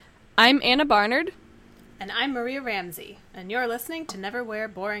I'm Anna Barnard. And I'm Maria Ramsey, and you're listening to Never Wear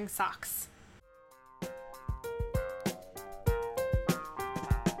Boring Socks.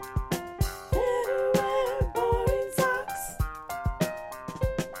 Never wear boring socks.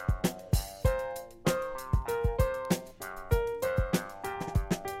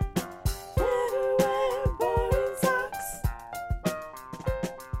 Never wear boring socks.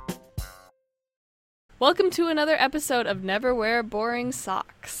 Welcome to another episode of Never Wear Boring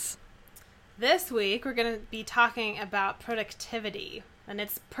Socks. This week, we're going to be talking about productivity, and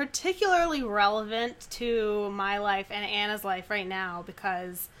it's particularly relevant to my life and Anna's life right now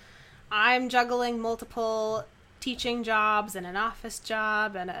because I'm juggling multiple teaching jobs and an office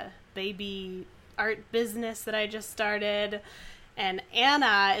job and a baby art business that I just started, and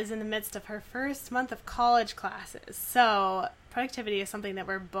Anna is in the midst of her first month of college classes, so productivity is something that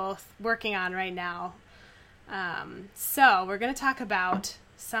we're both working on right now. So we're going to talk about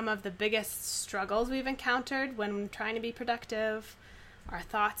some of the biggest struggles we've encountered when trying to be productive, our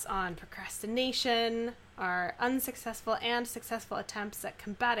thoughts on procrastination, our unsuccessful and successful attempts at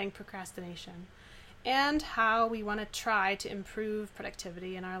combating procrastination, and how we want to try to improve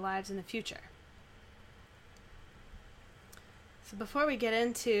productivity in our lives in the future. So before we get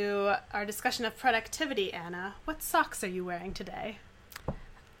into our discussion of productivity, Anna, what socks are you wearing today?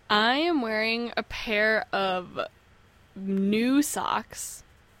 I am wearing a pair of new socks.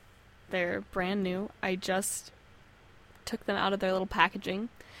 They're brand new. I just took them out of their little packaging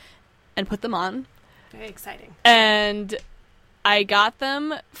and put them on. Very exciting. And I got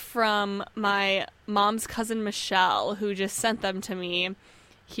them from my mom's cousin Michelle, who just sent them to me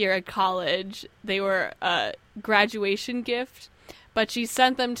here at college. They were a graduation gift, but she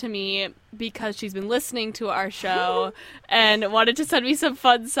sent them to me because she's been listening to our show and wanted to send me some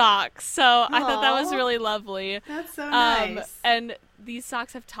fun socks. So I thought that was really lovely. That's so nice. And these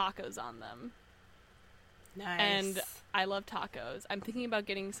socks have tacos on them. Nice. And I love tacos. I'm thinking about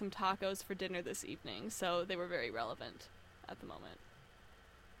getting some tacos for dinner this evening, so they were very relevant at the moment.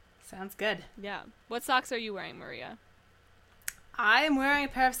 Sounds good. Yeah. What socks are you wearing, Maria? I am wearing a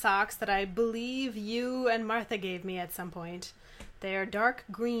pair of socks that I believe you and Martha gave me at some point. They are dark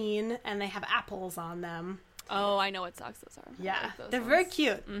green, and they have apples on them. Oh, I know what socks those are. Yeah, I like those they're ones. very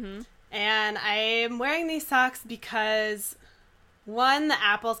cute. Mm-hmm. And I am wearing these socks because, one, the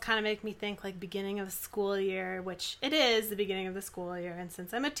apples kind of make me think like beginning of the school year, which it is the beginning of the school year. And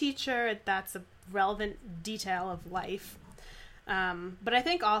since I'm a teacher, that's a relevant detail of life. But I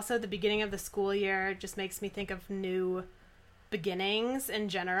think also the beginning of the school year just makes me think of new beginnings in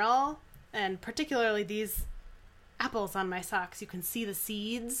general. And particularly these apples on my socks. You can see the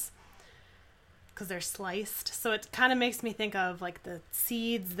seeds because they're sliced. So it kind of makes me think of like the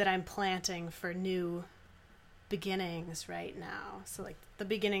seeds that I'm planting for new beginnings right now. So like the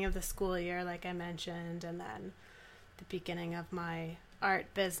beginning of the school year, like I mentioned, and then the beginning of my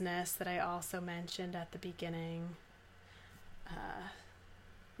art business that I also mentioned at the beginning.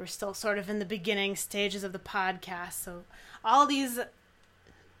 We're still sort of in the beginning stages of the podcast. So all these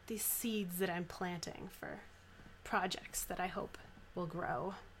seeds that I'm planting for projects that I hope will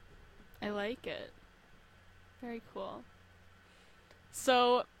grow. I like it. Very cool.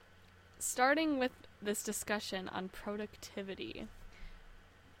 So, starting with this discussion on productivity,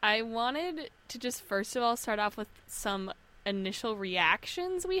 I wanted to just first of all start off with some initial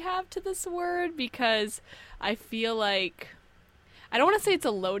reactions we have to this word because I feel like, I don't want to say it's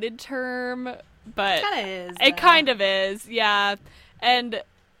a loaded term, but it kind of is, yeah. And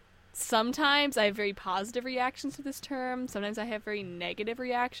sometimes I have very positive reactions to this term. Sometimes I have very negative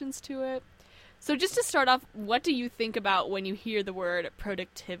reactions to it. So just to start off, what do you think about when you hear the word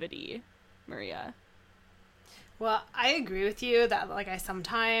productivity, Maria? Well, I agree with you that like I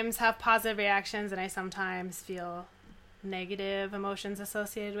sometimes have positive reactions and I sometimes feel negative emotions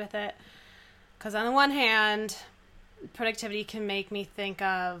associated with it. Because on the one hand, productivity can make me think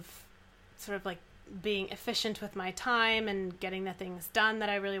of sort of like being efficient with my time and getting the things done that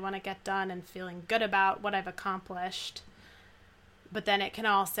I really want to get done and feeling good about what I've accomplished. But then it can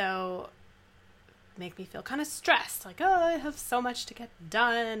also make me feel kind of stressed, like, oh, I have so much to get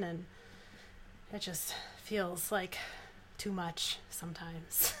done, and it just feels like too much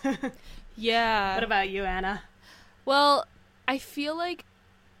sometimes. Yeah. What about you, Anna? Well, I feel like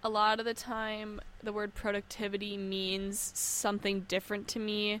a lot of the time the word productivity means something different to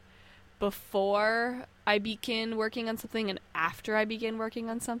me before I begin working on something and after I begin working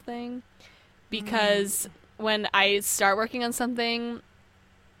on something. Because when I start working on something,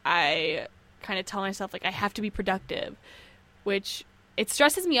 I kind of tell myself, like, I have to be productive, which it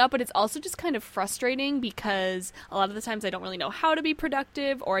stresses me out, but it's also just kind of frustrating because a lot of the times I don't really know how to be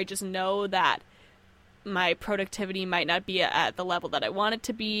productive, or I just know that my productivity might not be at the level that I want it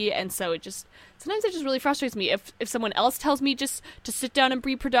to be, and so sometimes it just really frustrates me. If someone else tells me just to sit down and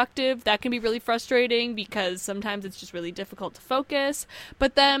be productive, that can be really frustrating because sometimes it's just really difficult to focus.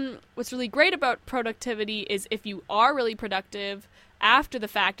 But then what's really great about productivity is if you are really productive, after the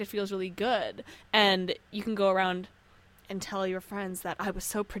fact it feels really good, and you can go around and tell your friends that I was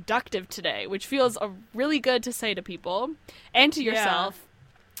so productive today, which feels really good to say to people and to yourself.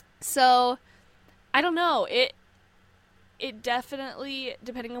 So I don't know. It definitely,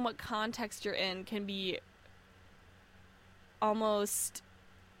 depending on what context you're in, can be almost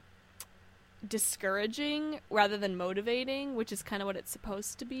discouraging rather than motivating, which is kind of what it's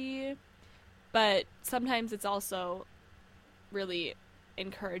supposed to be. But sometimes it's also really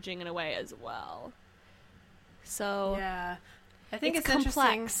encouraging in a way as well. So yeah, I think it's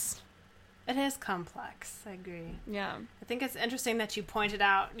complex. It is complex. I agree. Yeah. I think it's interesting that you pointed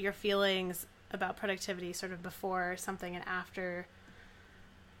out your feelings about productivity sort of before something and after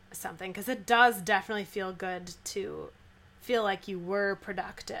something, because it does definitely feel good to feel like you were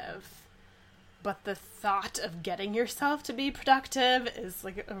productive, but the thought of getting yourself to be productive is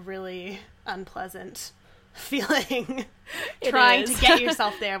like a really unpleasant feeling. Trying to get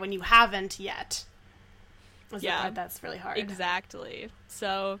yourself there when you haven't yet is the part that's really hard. Exactly.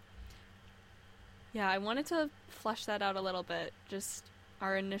 So yeah, I wanted to flesh that out a little bit, just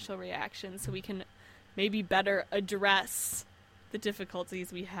our initial reaction, so we can maybe better address the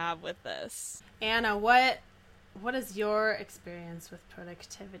difficulties we have with this. Anna, what is your experience with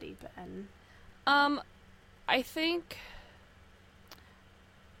productivity been? I think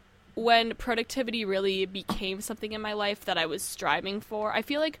when productivity really became something in my life that I was striving for, I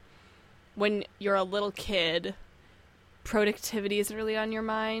feel like when you're a little kid, productivity isn't really on your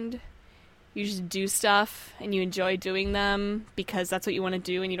mind. You just do stuff and you enjoy doing them because that's what you want to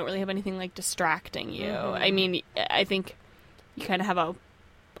do, and you don't really have anything like distracting you. Mm-hmm. I mean, I think you kind of have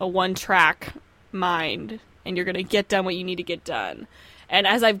a one-track mind, and you're going to get done what you need to get done. And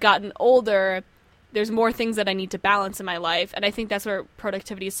as I've gotten older, there's more things that I need to balance in my life, and I think that's where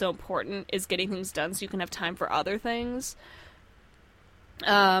productivity is so important, is getting things done so you can have time for other things.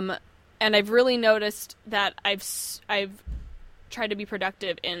 And I've really noticed that I've tried to be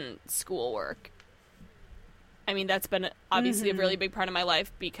productive in schoolwork. I mean, that's been obviously a really big part of my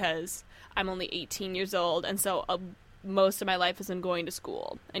life because I'm only 18 years old, and so most of my life has been going to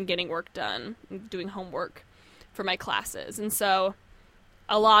school and getting work done and doing homework for my classes. And so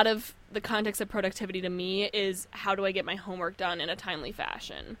a lot of the context of productivity to me is, how do I get my homework done in a timely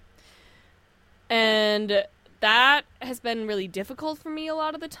fashion? And that has been really difficult for me a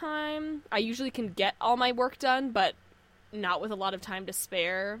lot of the time. I usually can get all my work done, but not with a lot of time to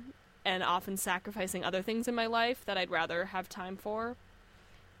spare, and often sacrificing other things in my life that I'd rather have time for.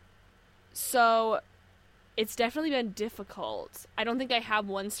 So it's definitely been difficult. I don't think I have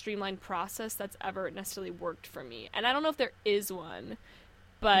one streamlined process that's ever necessarily worked for me. And I don't know if there is one,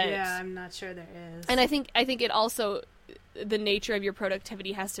 but yeah, I'm not sure there is. And I think it also, the nature of your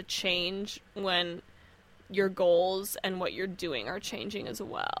productivity has to change when your goals and what you're doing are changing as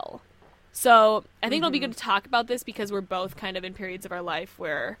well. So I think it'll be good to talk about this because we're both kind of in periods of our life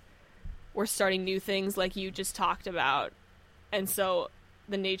where we're starting new things like you just talked about. And so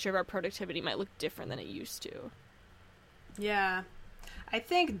the nature of our productivity might look different than it used to. Yeah. I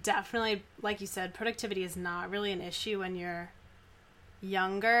think definitely, like you said, productivity is not really an issue when you're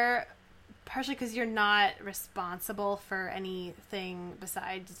younger, partially because you're not responsible for anything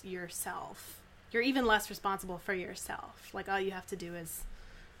besides yourself. You're even less responsible for yourself. Like, all you have to do is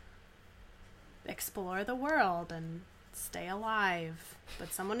explore the world and stay alive,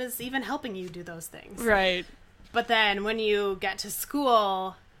 but someone is even helping you do those things. Right. But then when you get to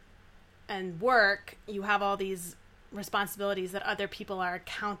school and work, you have all these responsibilities that other people are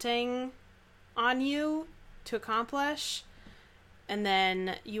counting on you to accomplish. And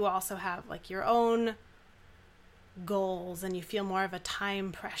then you also have like your own goals, and you feel more of a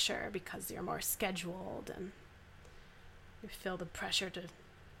time pressure because you're more scheduled, and you feel the pressure to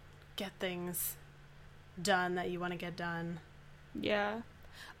get things done that you want to get done. Yeah.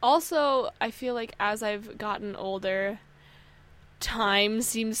 Also, I feel like as I've gotten older, time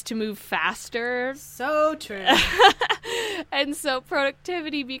seems to move faster. So true. And so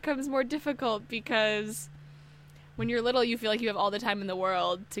productivity becomes more difficult because when you're little, you feel like you have all the time in the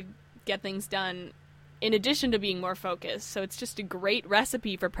world to get things done in addition to being more focused. So it's just a great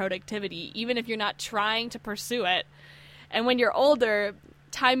recipe for productivity, even if you're not trying to pursue it. And when you're older,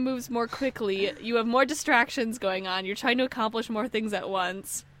 time moves more quickly. You have more distractions going on. You're trying to accomplish more things at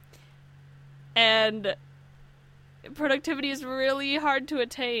once. And productivity is really hard to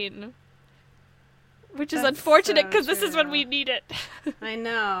attain. Which is unfortunate because this is when we need it. I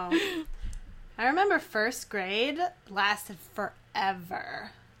know. I remember first grade lasted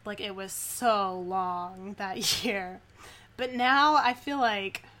forever. Like, it was so long that year. But now I feel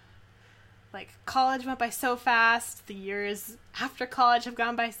like college went by so fast. The years after college have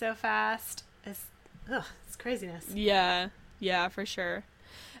gone by so fast. It's craziness. Yeah, for sure.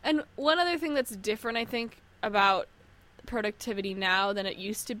 And one other thing that's different, I think, about productivity now than it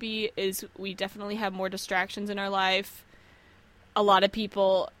used to be is we definitely have more distractions in our life. A lot of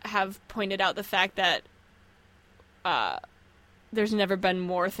people have pointed out the fact that there's never been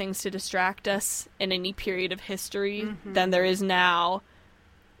more things to distract us in any period of history than there is now.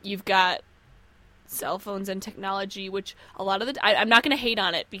 You've got cell phones and technology, which a lot of I'm not going to hate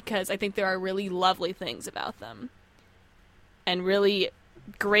on it because I think there are really lovely things about them. And really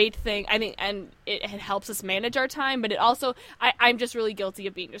great thing, I think, and it helps us manage our time, but it also, I'm just really guilty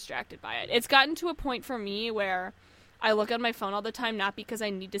of being distracted by it. It's gotten to a point for me where I look at my phone all the time, not because I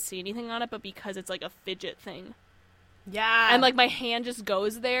need to see anything on it, but because it's like a fidget thing. Yeah. And like my hand just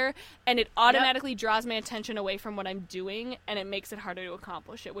goes there, and it automatically draws my attention away from what I'm doing, and it makes it harder to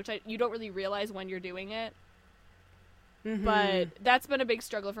accomplish it, which you don't really realize when you're doing it. But that's been a big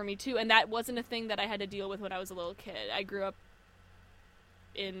struggle for me too, and that wasn't a thing that I had to deal with when I was a little kid. I grew up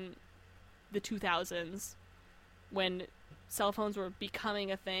in the 2000s when cell phones were becoming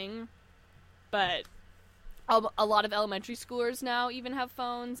a thing, but a lot of elementary schoolers now even have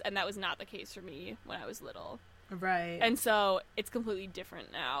phones, and that was not the case for me when I was little. Right. And so it's completely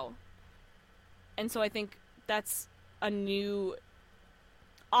different now. And so I think that's a new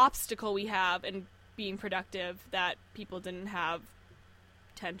obstacle we have in being productive that people didn't have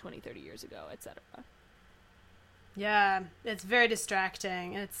 10, 20, 30 years ago, etc. Yeah, it's very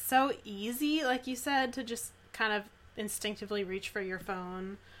distracting. And it's so easy, like you said, to just kind of instinctively reach for your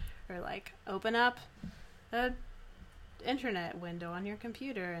phone or like open up a internet window on your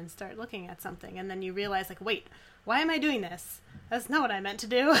computer and start looking at something, and then you realize, like, wait, why am I doing this? That's not what I meant to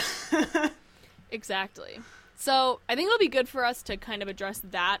do. Exactly. So I think it'll be good for us to kind of address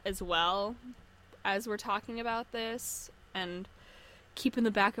that as well as we're talking about this, and keep in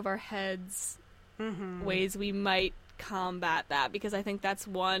the back of our heads ways we might combat that, because I think that's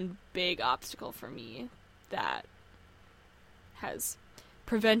one big obstacle for me that has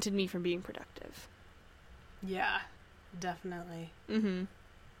prevented me from being productive. Yeah, definitely.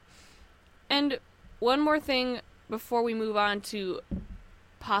 And one more thing before we move on to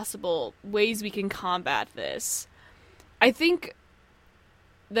possible ways we can combat this. I think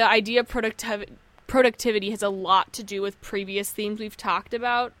the idea of productivity has a lot to do with previous themes we've talked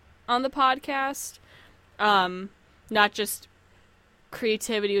about on the podcast. Not just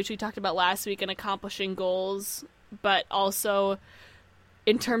creativity, which we talked about last week, and accomplishing goals, but also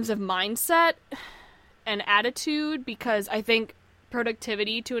in terms of mindset and attitude, because I think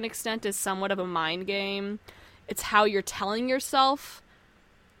productivity to an extent is somewhat of a mind game. It's how you're telling yourself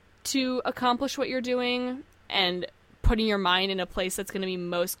to accomplish what you're doing and putting your mind in a place that's going to be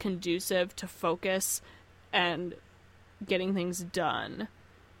most conducive to focus and getting things done.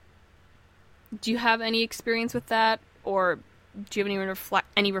 Do you have any experience with that, or do you have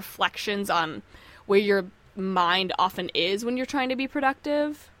any reflections on where your mind often is when you're trying to be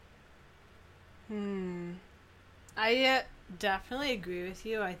productive? I definitely agree with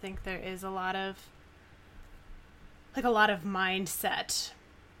you. I think there is a lot of mindset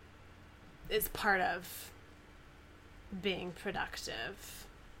is part of being productive.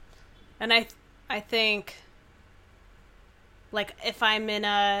 And I think, like, if I'm in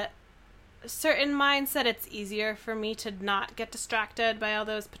a certain mindset, it's easier for me to not get distracted by all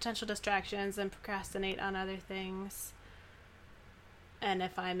those potential distractions and procrastinate on other things. And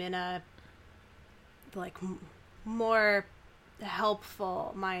if I'm in a like more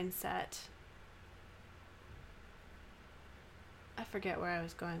helpful mindset, I forget where I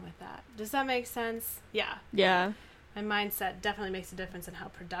was going with that. Does that make sense? Yeah. My mindset definitely makes a difference in how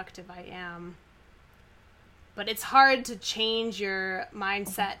productive I am. But it's hard to change your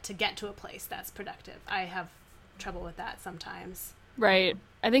mindset to get to a place that's productive. I have trouble with that sometimes. Right.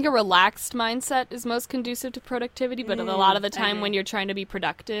 I think a relaxed mindset is most conducive to productivity, but a lot of the time when you're trying to be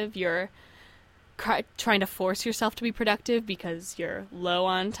productive, you're trying to force yourself to be productive because you're low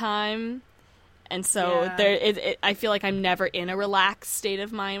on time. And so I feel like I'm never in a relaxed state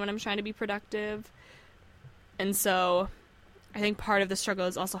of mind when I'm trying to be productive. And so I think part of the struggle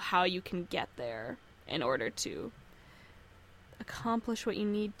is also how you can get there in order to accomplish what you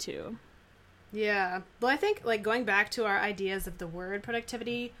need to. Yeah. Well, I think, like, going back to our ideas of the word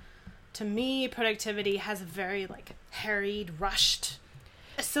productivity, to me, productivity has a very, like, harried, rushed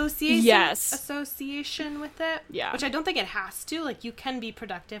association with it. Yeah. Which I don't think it has to. Like, you can be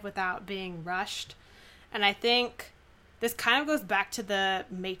productive without being rushed. And I think this kind of goes back to the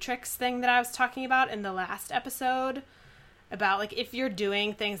matrix thing that I was talking about in the last episode about, like, if you're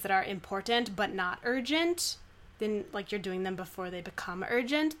doing things that are important but not urgent, then, like, you're doing them before they become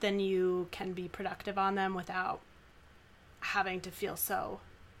urgent, then you can be productive on them without having to feel so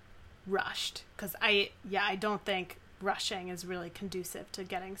rushed. Because I don't think rushing is really conducive to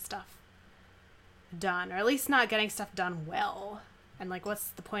getting stuff done, or at least not getting stuff done well. And, like, what's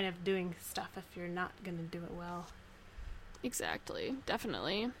the point of doing stuff if you're not going to do it well? Exactly.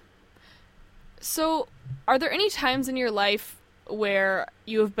 Definitely. So, are there any times in your life where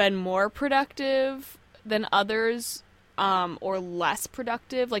you have been more productive than others, or less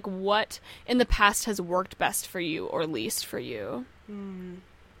productive? Like, what in the past has worked best for you or least for you?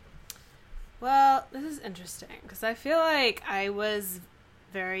 Well, this is interesting because I feel like I was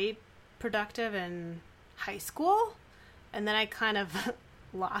very productive in high school, and then I kind of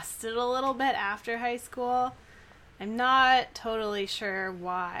lost it a little bit after high school. I'm not totally sure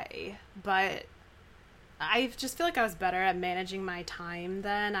why, but I just feel like I was better at managing my time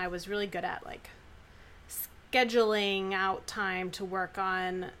then. I was really good at, like, scheduling out time to work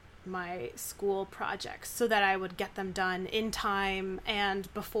on my school projects so that I would get them done in time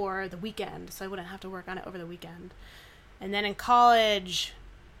and before the weekend, so I wouldn't have to work on it over the weekend. And then in college,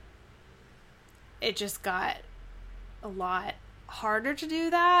 it just got a lot harder to do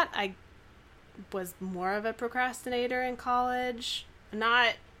that. I was more of a procrastinator in college.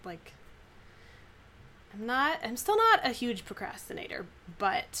 I'm still not a huge procrastinator,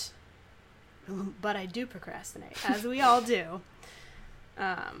 but I do procrastinate, as we all do.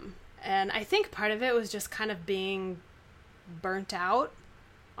 And I think part of it was just kind of being burnt out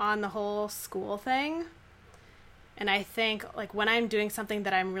on the whole school thing. And I think, like, when I'm doing something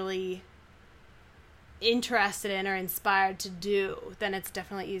that I'm really interested in or inspired to do, then it's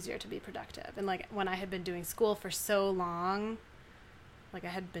definitely easier to be productive. And, like, when I had been doing school for so long, like, I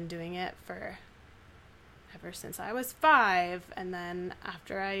had been doing it for ever since I was 5, and then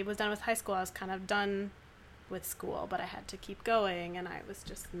after I was done with high school, I was kind of done with school, but I had to keep going, and I was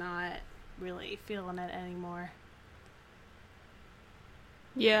just not really feeling it anymore.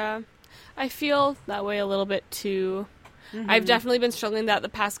 Yeah, I feel that way a little bit too. I've definitely been struggling that the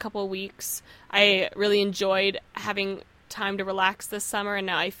past couple of weeks. I really enjoyed having time to relax this summer, and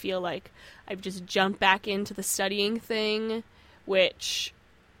now I feel like I've just jumped back into the studying thing, which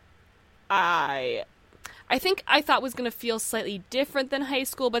I think I thought was going to feel slightly different than high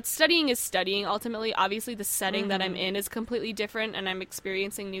school, but studying is studying ultimately. Obviously, the setting that I'm in is completely different, and I'm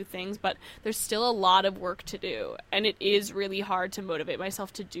experiencing new things, but there's still a lot of work to do, and it is really hard to motivate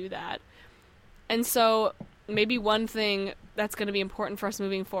myself to do that. And so maybe one thing that's going to be important for us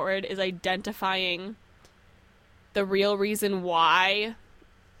moving forward is identifying the real reason why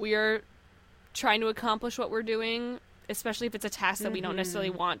we are trying to accomplish what we're doing, especially if it's a task that we don't necessarily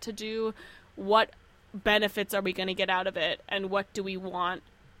want to do. What benefits are we going to get out of it, and what do we want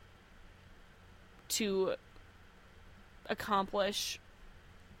to accomplish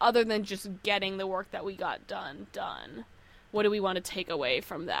other than just getting the work that we got done? What do we want to take away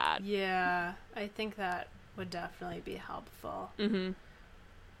from that? Yeah, I think that would definitely be helpful.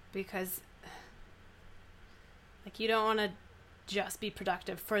 Because, like, you don't want to just be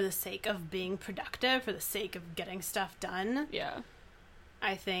productive for the sake of being productive, for the sake of getting stuff done. Yeah.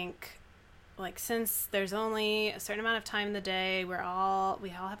 I think, like, since there's only a certain amount of time in the day, we all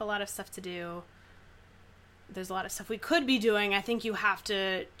have a lot of stuff to do. There's a lot of stuff we could be doing. I think you have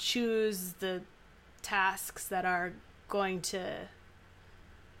to choose the tasks that are going to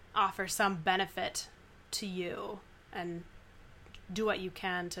offer some benefit to you and do what you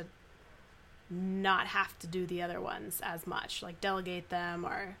can to not have to do the other ones as much. Like, delegate them,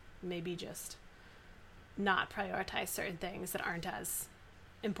 or maybe just not prioritize certain things that aren't as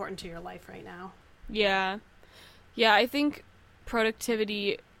important to your life right now. Yeah, I think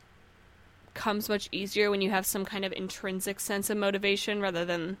productivity comes much easier when you have some kind of intrinsic sense of motivation rather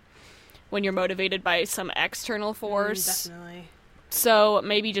than when you're motivated by some external force. Definitely. So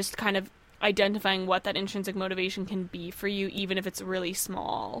maybe just kind of identifying what that intrinsic motivation can be for you, even if it's really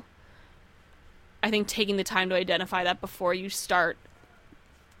small. I think taking the time to identify that before you start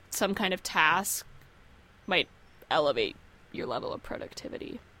some kind of task might elevate your level of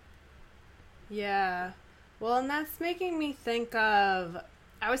productivity. Yeah. Well, and that's making me think of,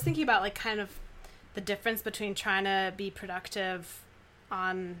 I was thinking about, like, kind of the difference between trying to be productive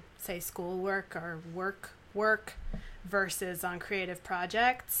on, say, schoolwork or work versus on creative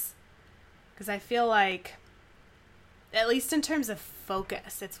projects. Because I feel like, at least in terms of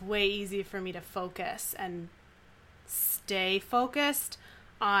focus, it's way easier for me to focus and stay focused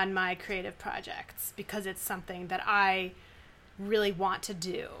on my creative projects because it's something that I really want to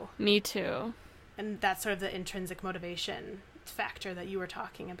do. Me too. And that's sort of the intrinsic motivation factor that you were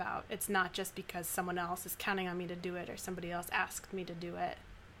talking about. It's not just because someone else is counting on me to do it or somebody else asked me to do it.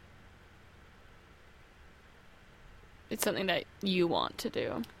 It's something that you want to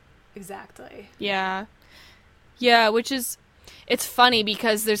do. Exactly. Yeah. Yeah, which is, it's funny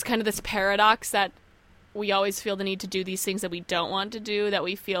because there's kind of this paradox that we always feel the need to do these things that we don't want to do, that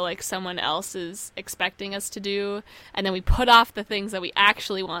we feel like someone else is expecting us to do, and then we put off the things that we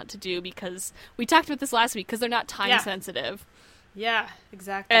actually want to do because we talked about this last week, because they're not time sensitive. Yeah,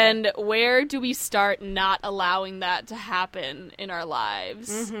 exactly. And where do we start not allowing that to happen in our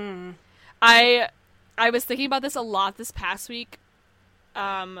lives? Mm-hmm. I was thinking about this a lot this past week.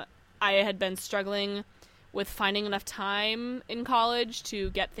 I had been struggling with finding enough time in college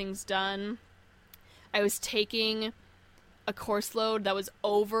to get things done. I was taking a course load that was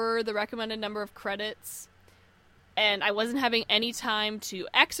over the recommended number of credits, and I wasn't having any time to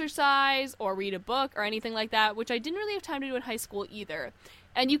exercise or read a book or anything like that, which I didn't really have time to do in high school either.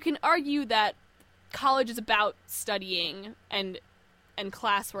 And you can argue that college is about studying and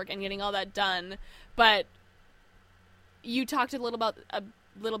classwork and getting all that done, but you talked a little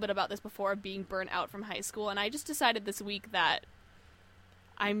bit about this before, being burnt out from high school, and I just decided this week that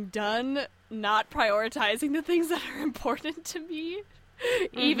I'm done not prioritizing the things that are important to me,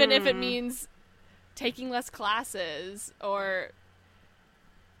 even if it means taking less classes or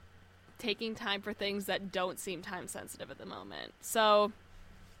taking time for things that don't seem time sensitive at the moment. So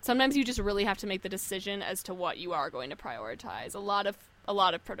sometimes you just really have to make the decision as to what you are going to prioritize. A lot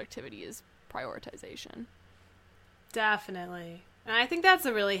of productivity is prioritization. Definitely. And I think that's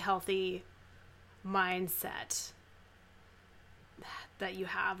a really healthy mindset that you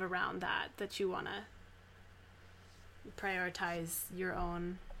have around that you want to prioritize your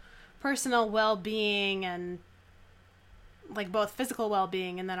own personal well-being and like both physical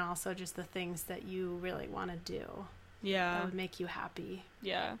well-being and then also just the things that you really want to do. Yeah. That would make you happy.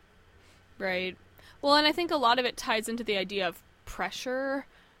 Yeah. Right. Well, and I think a lot of it ties into the idea of pressure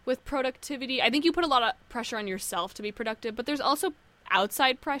with productivity. I think you put a lot of pressure on yourself to be productive, but there's also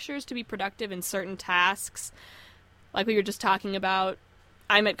outside pressures to be productive in certain tasks. Like we were just talking about,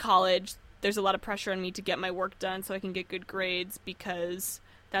 I'm at college. There's a lot of pressure on me to get my work done so I can get good grades because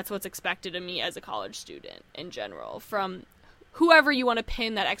that's what's expected of me as a college student in general, from whoever you want to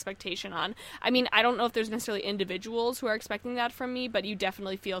pin that expectation on. I mean, I don't know if there's necessarily individuals who are expecting that from me, but you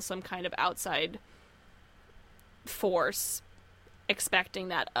definitely feel some kind of outside force expecting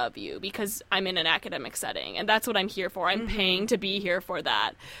that of you because I'm in an academic setting and that's what I'm here for. I'm paying to be here for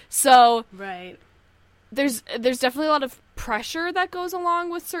that. So right. There's definitely a lot of pressure that goes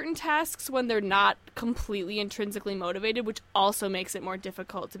along with certain tasks when they're not completely intrinsically motivated, which also makes it more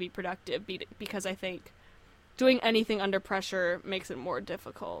difficult to be productive because I think doing anything under pressure makes it more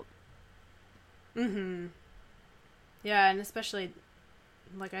difficult. Mm-hmm. Yeah, and especially,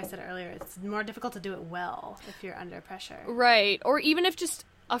 like I said earlier, it's more difficult to do it well if you're under pressure. Right. Or even if just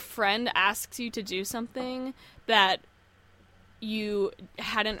a friend asks you to do something that you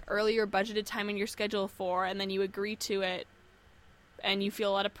had an earlier budgeted time in your schedule for, and then you agree to it, and you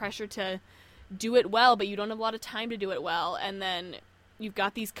feel a lot of pressure to do it well, but you don't have a lot of time to do it well, and then you've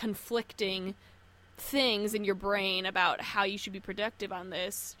got these conflicting things in your brain about how you should be productive on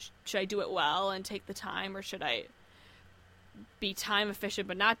this. Should I do it well and take the time, or should I be time efficient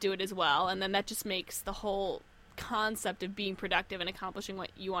but not do it as well? And then that just makes the whole concept of being productive and accomplishing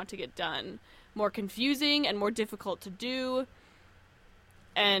what you want to get done more confusing and more difficult to do.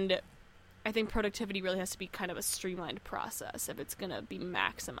 And I think productivity really has to be kind of a streamlined process if it's going to be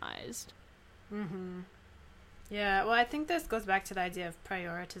maximized. Mm-hmm. Yeah, well, I think this goes back to the idea of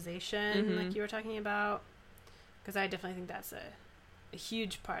prioritization, like you were talking about, because I definitely think that's a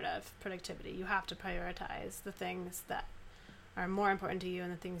huge part of productivity. You have to prioritize the things that are more important to you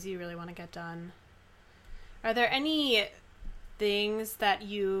and the things you really want to get done. Are there any things that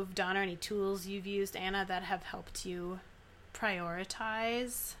you've done or any tools you've used, Anna, that have helped you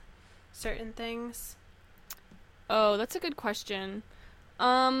prioritize certain things? Oh, that's a good question.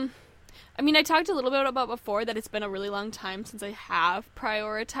 I mean, I talked a little bit about before that it's been a really long time since I have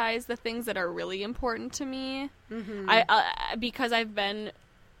prioritized the things that are really important to me. Mm-hmm. Because I've been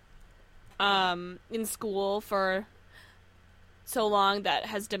in school for so long that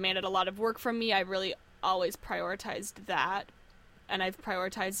has demanded a lot of work from me, I really always prioritized that. And I've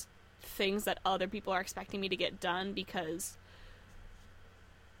prioritized things that other people are expecting me to get done because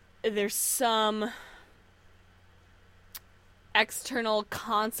there's some external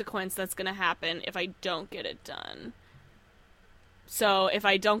consequence that's going to happen if I don't get it done. So if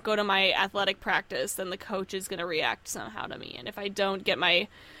I don't go to my athletic practice, then the coach is going to react somehow to me. And if I don't get my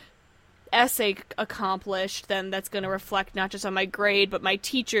essay accomplished, then that's going to reflect not just on my grade, but my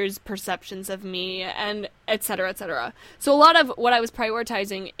teacher's perceptions of me, and et cetera, et cetera. So a lot of what I was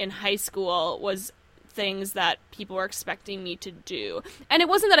prioritizing in high school was things that people were expecting me to do. And it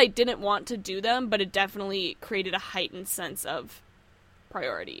wasn't that I didn't want to do them, but it definitely created a heightened sense of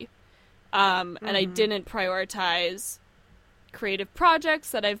priority. And I didn't prioritize creative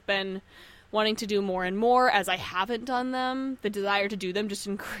projects that I've been wanting to do more and more as I haven't done them. The desire to do them just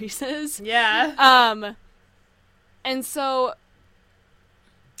increases. Yeah. And so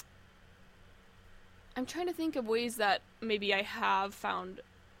I'm trying to think of ways that maybe I have found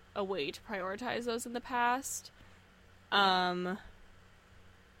a way to prioritize those in the past. One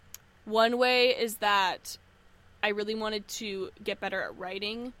way is that I really wanted to get better at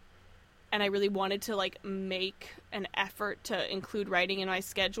writing, and I really wanted to like make an effort to include writing in my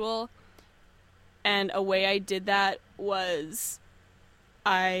schedule. And a way I did that was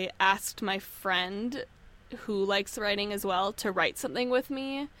I asked my friend who likes writing as well to write something with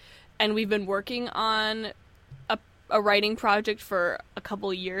me, and we've been working on a writing project for a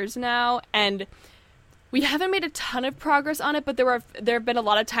couple years now, and we haven't made a ton of progress on it, but there have been a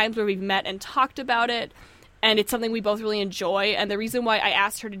lot of times where we've met and talked about it, and it's something we both really enjoy. And the reason why I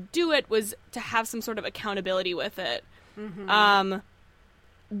asked her to do it was to have some sort of accountability with it.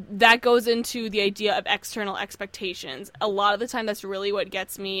 That goes into the idea of external expectations. A lot of the time, that's really what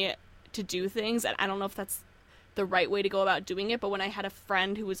gets me to do things, and I don't know if that's the right way to go about doing it, but when I had a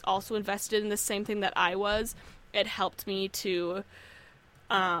friend who was also invested in the same thing that I was, it helped me to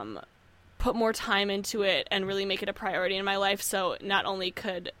put more time into it and really make it a priority in my life, so not only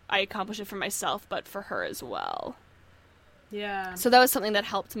could I accomplish it for myself, but for her as well. Yeah. So that was something that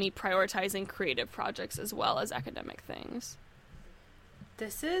helped me prioritizing creative projects as well as academic things.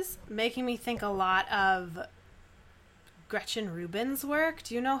 This is making me think a lot of Gretchen Rubin's work.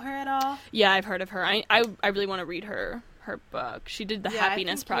 Do you know her at all? Yeah, I've heard of her. I really want to read her book. She did the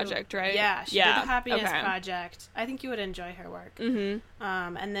Happiness Project, right? Yeah, she did the Happiness Project. I think you would enjoy her work.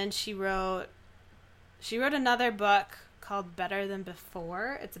 And then she wrote another book called Better Than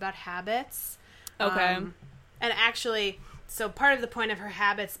Before. It's about habits. Okay. And actually, so part of the point of her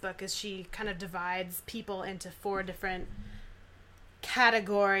habits book is she kind of divides people into 4 different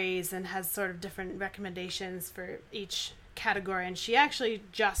categories and has sort of different recommendations for each category. And she actually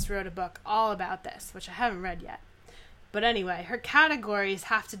just wrote a book all about this, which I haven't read yet. But anyway, her categories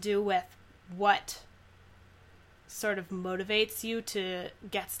have to do with what sort of motivates you to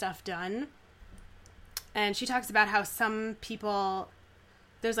get stuff done. And she talks about how some people,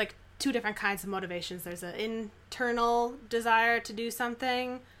 there's like 2 different kinds of motivations. There's an internal desire to do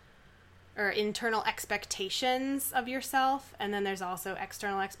something, or internal expectations of yourself, and then there's also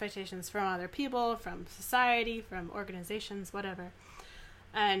external expectations from other people, from society, from organizations, whatever.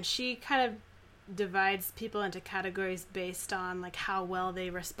 And she kind of divides people into categories based on like how well they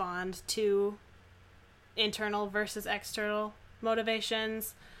respond to internal versus external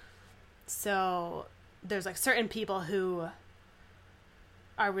motivations. So there's like certain people who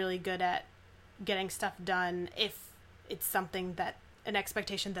are really good at getting stuff done if it's something that an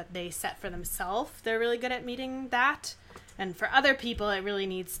expectation that they set for themselves. They're really good at meeting that. And for other people, it really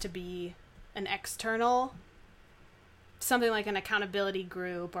needs to be an external, something like an accountability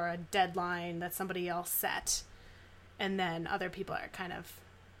group or a deadline that somebody else set. And then other people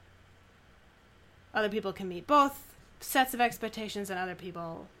can meet both sets of expectations, and other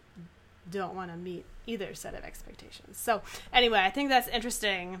people don't want to meet either set of expectations. So anyway, I think that's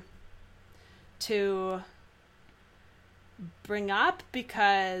interesting to bring up,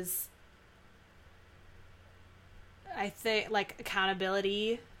 because I think like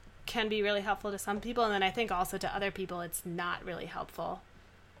accountability can be really helpful to some people, and then I think also to other people it's not really helpful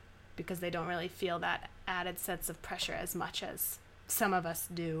because they don't really feel that added sense of pressure as much as some of us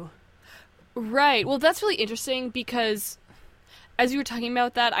do. Right. Well, that's really interesting, because as you were talking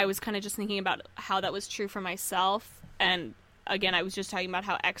about that, I was kind of just thinking about how that was true for myself. And again, I was just talking about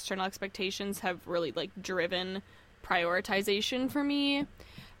how external expectations have really like driven prioritization for me.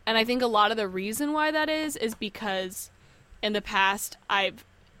 And I think a lot of the reason why that is because in the past I've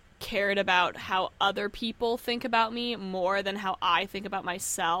cared about how other people think about me more than how I think about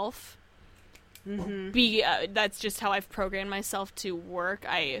myself. That's just how I've programmed myself to work.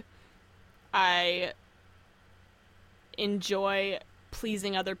 I enjoy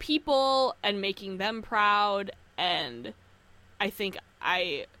pleasing other people and making them proud, and I think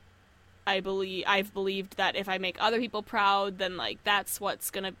I've believed that if I make other people proud, then like that's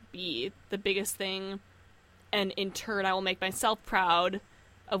what's gonna be the biggest thing, and in turn I will make myself proud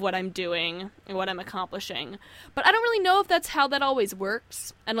of what I'm doing and what I'm accomplishing. But I don't really know if that's how that always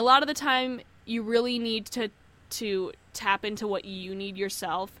works, and a lot of the time you really need to tap into what you need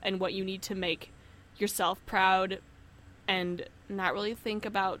yourself and what you need to make yourself proud, and not really think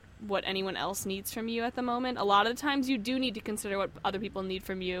about what anyone else needs from you at the moment. A lot of the times you do need to consider what other people need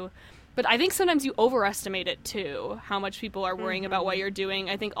from you, but I think sometimes you overestimate it too, how much people are worrying about what you're doing.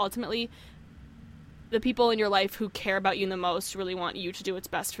 I think ultimately the people in your life who care about you the most really want you to do what's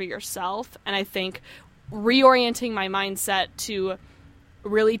best for yourself, and I think reorienting my mindset to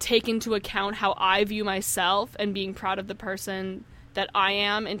really take into account how I view myself and being proud of the person that I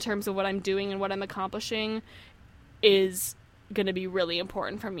am in terms of what I'm doing and what I'm accomplishing is going to be really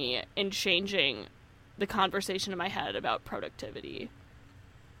important for me in changing the conversation in my head about productivity.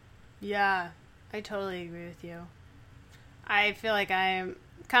 Yeah, I totally agree with you. I feel like I'm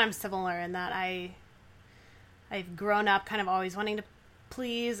kind of similar in that I've grown up kind of always wanting to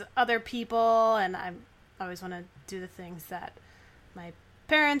please other people, and I always want to do the things that my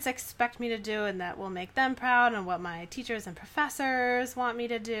parents expect me to do and that will make them proud, and what my teachers and professors want me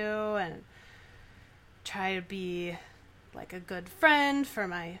to do, and try to be like a good friend for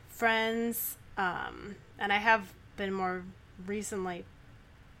my friends. And I have been more recently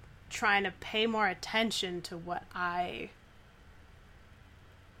trying to pay more attention to what I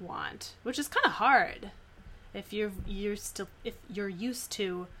want, which is kind of hard if you're used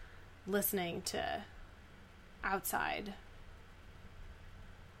to listening to outside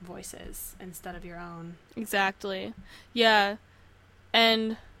voices instead of your own. Exactly. Yeah.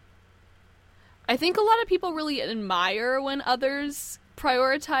 And I think a lot of people really admire when others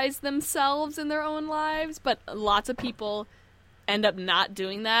prioritize themselves in their own lives, but lots of people end up not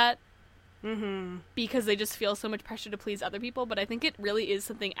doing that because they just feel so much pressure to please other people. But I think it really is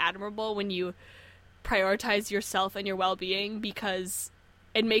something admirable when you prioritize yourself and your well-being, because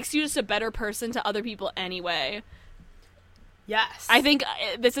it makes you just a better person to other people anyway. Yes. I think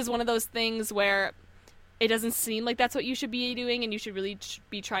this is one of those things where it doesn't seem like that's what you should be doing, and you should really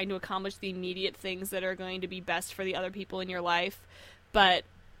be trying to accomplish the immediate things that are going to be best for the other people in your life. But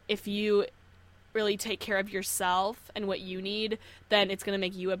if you really take care of yourself and what you need, then it's going to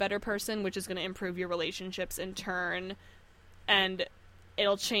make you a better person, which is going to improve your relationships in turn, and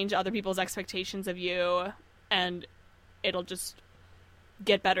it'll change other people's expectations of you, and it'll just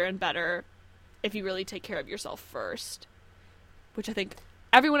get better and better if you really take care of yourself first, which I think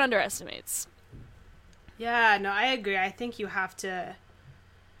everyone underestimates. Yeah, no, I agree. I think you have to,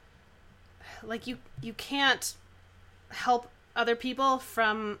 like, you can't help other people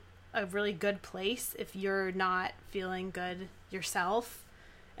from a really good place if you're not feeling good yourself.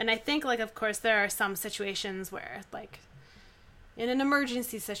 And I think, like, of course, there are some situations where, like, in an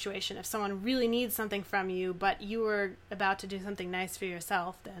emergency situation, if someone really needs something from you, but you were about to do something nice for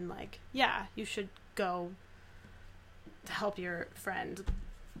yourself, then, like, yeah, you should go help your friend.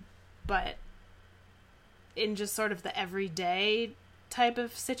 But in just sort of the everyday type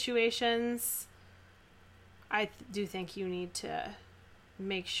of situations, I do think you need to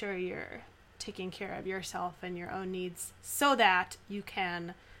make sure you're taking care of yourself and your own needs so that you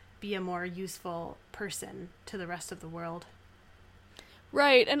can be a more useful person to the rest of the world.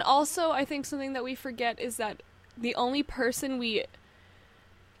 Right, and also I think something that we forget is that the only person we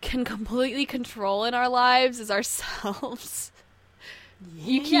can completely control in our lives is ourselves.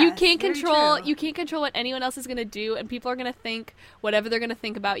 You can't control what anyone else is going to do, and people are going to think whatever they're going to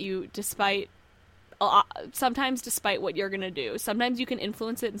think about you, sometimes despite what you're going to do. Sometimes you can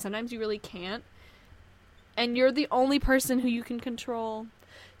influence it, and sometimes you really can't. And you're the only person who you can control.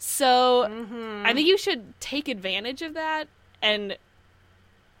 So I think you should take advantage of that and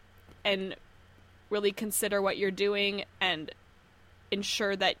really consider what you're doing and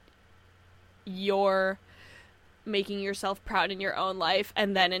ensure that you're making yourself proud in your own life,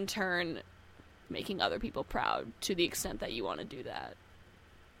 and then in turn making other people proud to the extent that you want to do that.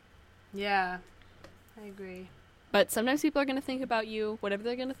 Yeah, I agree. But sometimes people are going to think about you, whatever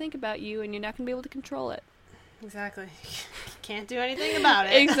they're going to think about you, and you're not going to be able to control it. Exactly. Can't do anything about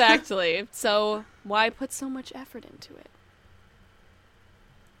it. Exactly. So why put so much effort into it?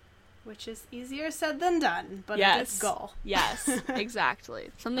 Which is easier said than done, but yes. a good goal. Yes,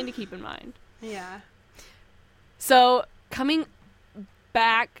 exactly. Something to keep in mind. Yeah. So, coming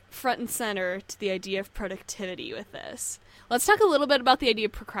back front and center to the idea of productivity with this. Let's talk a little bit about the idea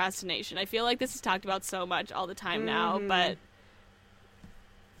of procrastination. I feel like this is talked about so much all the time now, but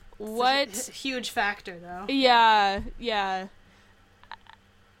it's a huge factor, though. Yeah.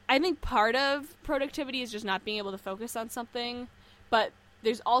 I think part of productivity is just not being able to focus on something, but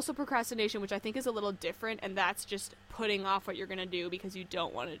there's also procrastination, which I think is a little different, and that's just putting off what you're going to do because you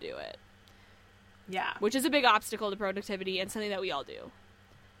don't want to do it. Yeah. Which is a big obstacle to productivity and something that we all do.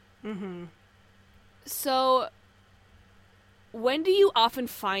 Mm-hmm. So, when do you often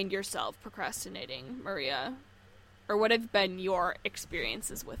find yourself procrastinating, Maria? Or what have been your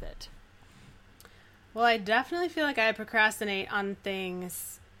experiences with it? Well, I definitely feel like I procrastinate on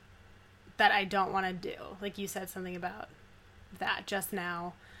things that I don't want to do. Like you said something about that just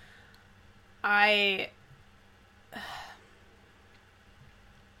now.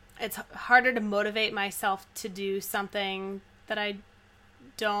 It's harder to motivate myself to do something that I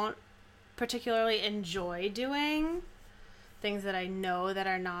don't particularly enjoy doing. Things that I know that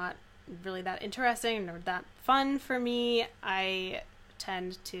are not really that interesting or that fun for me. I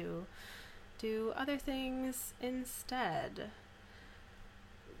tend to do other things instead.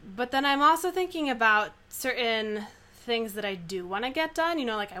 But then I'm also thinking about certain things that I do want to get done. You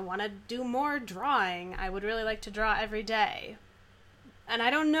know, like I want to do more drawing. I would really like to draw every day. And I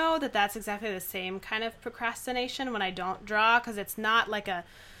don't know that that's exactly the same kind of procrastination when I don't draw, because it's not like a,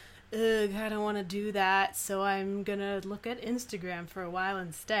 ugh, I don't want to do that, so I'm going to look at Instagram for a while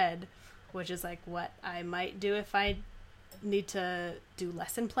instead, which is like what I might do if I need to do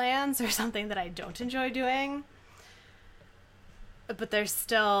lesson plans or something that I don't enjoy doing. But there's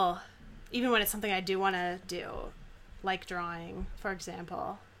still, even when it's something I do want to do, like drawing, for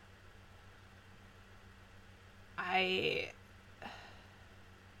example, I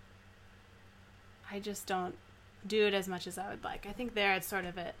just don't do it as much as I would like. I think there it's sort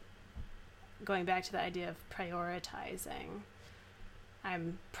of going back to the idea of prioritizing.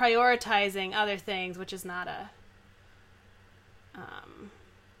 I'm prioritizing other things, which is not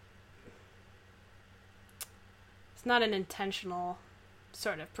it's not an intentional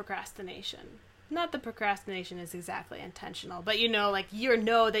sort of procrastination. Not that procrastination is exactly intentional, but like you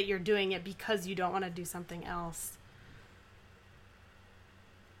know that you're doing it because you don't want to do something else.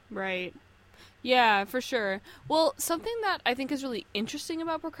 Right. Yeah, for sure. Well, something that I think is really interesting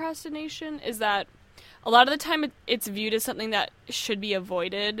about procrastination is that a lot of the time it's viewed as something that should be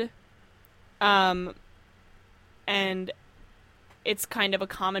avoided. And it's kind of a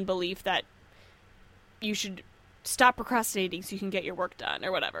common belief that you should stop procrastinating so you can get your work done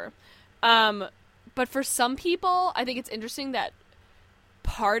or whatever. But for some people, I think it's interesting that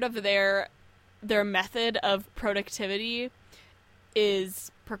part of their method of productivity is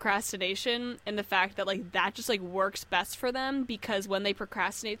procrastination, and the fact that like that just like works best for them, because when they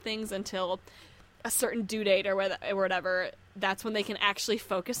procrastinate things until a certain due date or whatever, that's when they can actually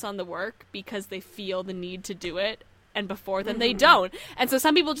focus on the work because they feel the need to do it, and before then they don't. And so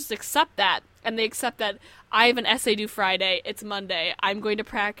some people just accept that, and they accept that I have an essay due Friday, it's Monday, I'm going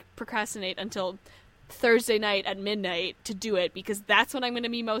to procrastinate until Thursday night at midnight to do it because that's when I'm going to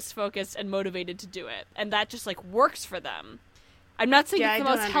be most focused and motivated to do it, and that just like works for them. I'm not saying it's the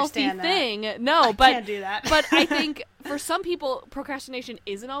most healthy thing. No, but I can't do that. But I think for some people, procrastination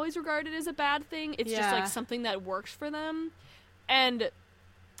isn't always regarded as a bad thing. It's just like something that works for them. And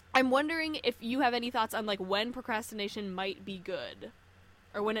I'm wondering if you have any thoughts on like when procrastination might be good,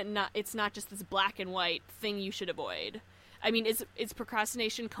 or when it's not just this black and white thing you should avoid. I mean, is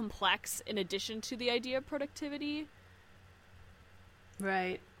procrastination complex in addition to the idea of productivity?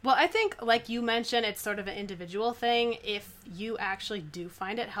 Right. Well, I think, like you mentioned, it's sort of an individual thing. If you actually do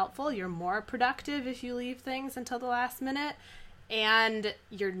find it helpful, you're more productive if you leave things until the last minute, and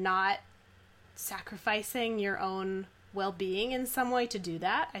you're not sacrificing your own well-being in some way to do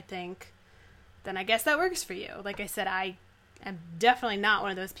that, I think, then I guess that works for you. Like I said, I am definitely not one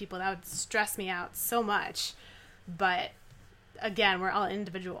of those people that would stress me out so much, but again, we're all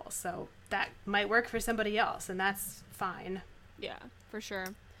individuals, so that might work for somebody else, and that's fine. Yeah, for sure.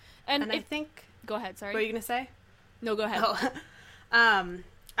 And I think... Go ahead, sorry. What were you going to say? No, go ahead. Oh.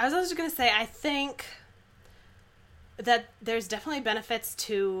 I was also going to say, I think that there's definitely benefits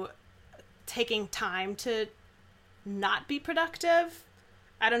to taking time to not be productive.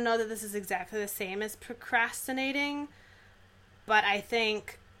 I don't know that this is exactly the same as procrastinating, but I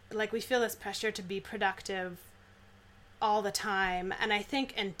think, like, we feel this pressure to be productive all the time, and I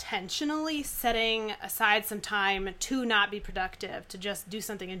think intentionally setting aside some time to not be productive, to just do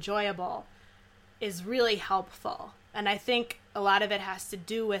something enjoyable, is really helpful. And I think a lot of it has to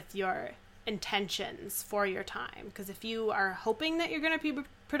do with your intentions for your time. Because if you are hoping that you're going to be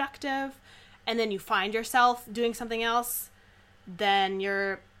productive and then you find yourself doing something else, then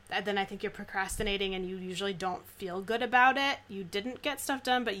I think you're procrastinating and you usually don't feel good about it. You didn't get stuff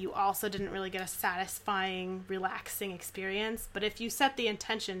done, but you also didn't really get a satisfying, relaxing experience. But if you set the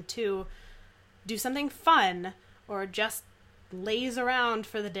intention to do something fun or just laze around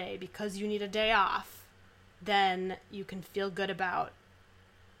for the day because you need a day off, then you can feel good about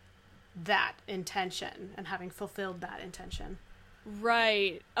that intention and having fulfilled that intention.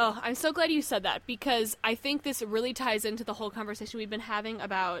 Right. Oh, I'm so glad you said that, because I think this really ties into the whole conversation we've been having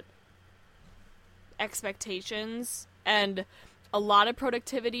about expectations. And a lot of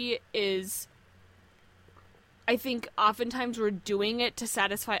productivity is, I think oftentimes we're doing it to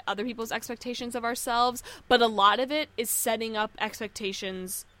satisfy other people's expectations of ourselves, but a lot of it is setting up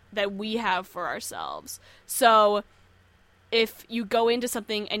expectations that we have for ourselves. So if you go into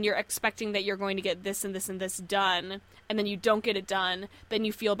something and you're expecting that you're going to get this and this and this done, and then you don't get it done, then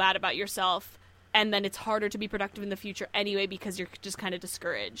you feel bad about yourself, and then it's harder to be productive in the future anyway because you're just kind of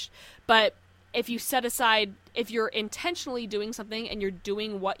discouraged. But if you set aside, if you're intentionally doing something and you're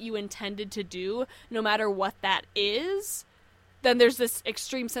doing what you intended to do, no matter what that is, then there's this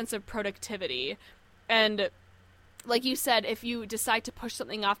extreme sense of productivity. And like you said, if you decide to push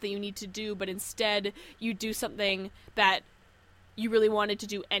something off that you need to do, but instead you do something that you really wanted to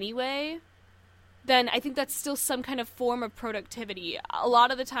do anyway, then I think that's still some kind of form of productivity. A lot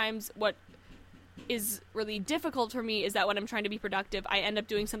of the times what is really difficult for me is that when I'm trying to be productive, I end up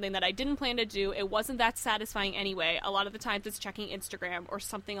doing something that I didn't plan to do. It wasn't that satisfying anyway. A lot of the times it's checking Instagram or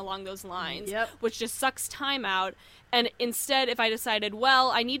something along those lines, which just sucks time out. And instead, if I decided,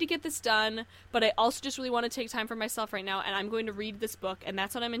 well, I need to get this done, but I also just really want to take time for myself right now, and I'm going to read this book, and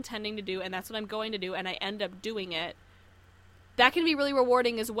that's what I'm intending to do, and that's what I'm going to do, and I end up doing it, that can be really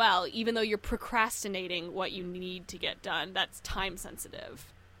rewarding as well, even though you're procrastinating what you need to get done. That's time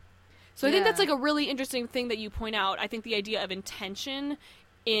sensitive. So I think that's like a really interesting thing that you point out. I think the idea of intention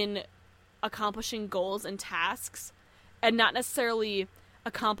in accomplishing goals and tasks, and not necessarily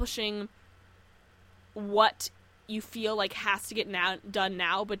accomplishing what you feel like has to get done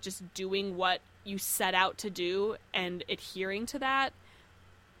now, but just doing what you set out to do and adhering to that,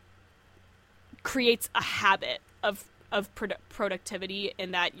 creates a habit of productivity,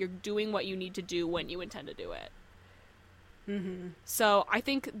 in that you're doing what you need to do when you intend to do it. Mm-hmm. So I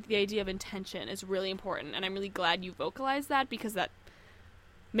think the idea of intention is really important, and I'm really glad you vocalized that, because that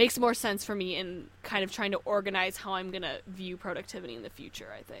makes more sense for me in kind of trying to organize how I'm going to view productivity in the future,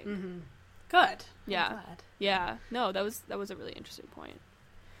 I think. Mm-hmm. Good. Yeah. I'm glad. Yeah. No, that was a really interesting point.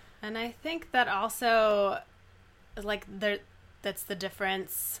 And I think that also, like, that's the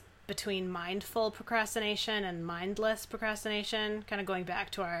difference between mindful procrastination and mindless procrastination, kind of going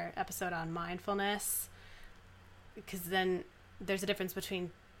back to our episode on mindfulness, because then there's a difference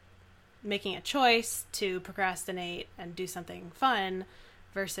between making a choice to procrastinate and do something fun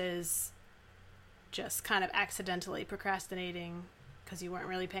versus just kind of accidentally procrastinating because you weren't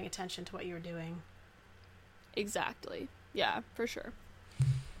really paying attention to what you were doing. Exactly. Yeah, for sure.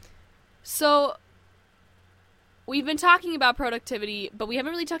 So we've been talking about productivity, but we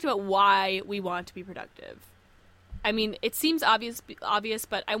haven't really talked about why we want to be productive. I mean, it seems obvious,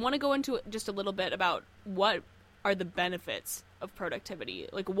 but I want to go into just a little bit about what are the benefits of productivity.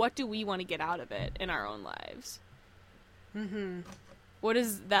 Like, what do we want to get out of it in our own lives? Mm-hmm. What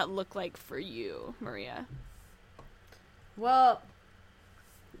does that look like for you, Maria? Well,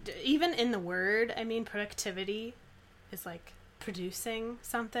 even in the word, I mean, productivity is like producing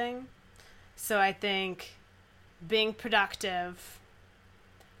something. So I think being productive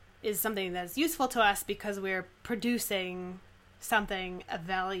is something that's useful to us because we're producing something of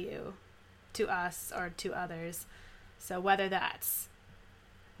value to us or to others. So whether that's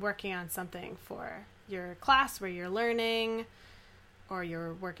working on something for your class where you're learning, or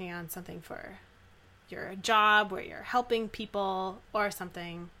you're working on something for your job where you're helping people, or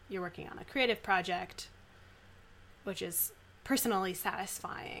something you're working on a creative project, which is personally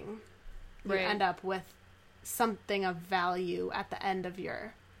satisfying. Right. You end up with something of value at the end of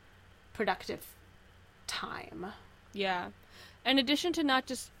your productive time. Yeah. In addition to not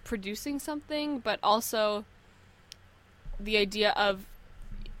just producing something, but also the idea of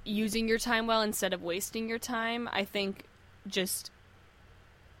using your time well instead of wasting your time, I think just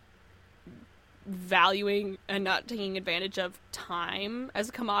valuing and not taking advantage of time as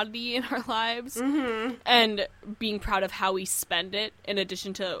a commodity in our lives, mm-hmm. and being proud of how we spend it in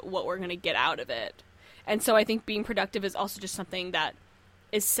addition to what we're going to get out of it. And so I think being productive is also just something that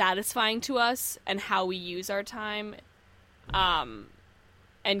is satisfying to us, and how we use our time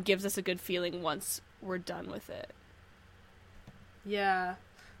and gives us a good feeling once we're done with it. Yeah.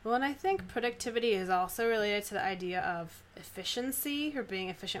 Well, and I think productivity is also related to the idea of efficiency, or being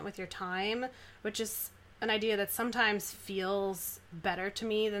efficient with your time, which is an idea that sometimes feels better to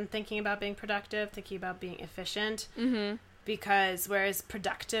me than thinking about being productive, thinking about being efficient. Mm-hmm. Because whereas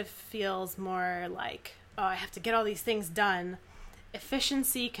productive feels more like, oh, I have to get all these things done,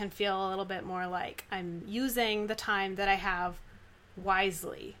 efficiency can feel a little bit more like I'm using the time that I have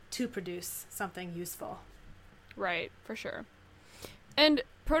wisely to produce something useful. Right, for sure. And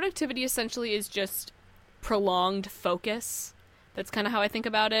productivity essentially is just prolonged focus. That's kind of how I think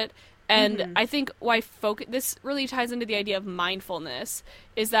about it. And I think why this really ties into the idea of mindfulness,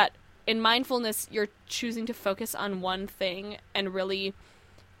 is that in mindfulness, you're choosing to focus on one thing and really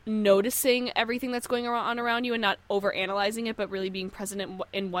noticing everything that's going on around you and not overanalyzing it, but really being present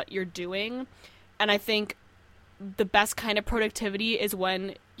in what you're doing. And I think the best kind of productivity is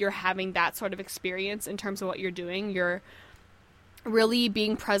when you're having that sort of experience in terms of what you're doing. You're really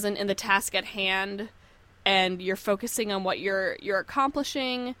being present in the task at hand, and you're focusing on what you're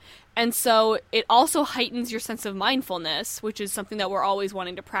accomplishing. And so it also heightens your sense of mindfulness, which is something that we're always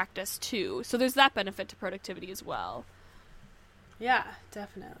wanting to practice too. So there's that benefit to productivity as well. Yeah,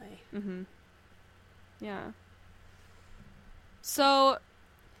 definitely. Mm-hmm. Yeah. So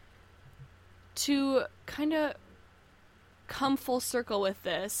to kind of come full circle with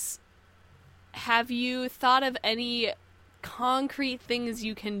this, have you thought of any concrete things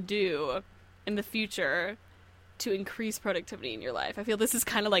you can do in the future to increase productivity in your life? I feel this is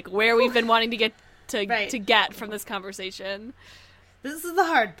kind of like where we've been wanting to get to Right. to get from this conversation. This is the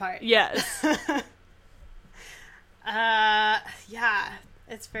hard part. Yes. Yeah,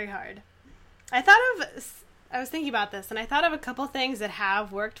 it's very hard. I was thinking about this, and I thought of a couple things that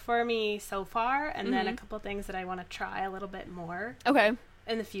have worked for me so far, and then a couple things that I want to try a little bit more Okay.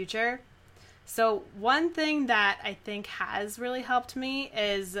 in the future. So one thing that I think has really helped me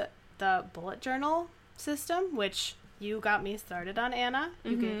is the bullet journal system, which you got me started on, Anna.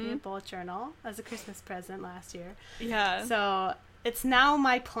 You gave me a bullet journal as a Christmas present last year. Yeah. So it's now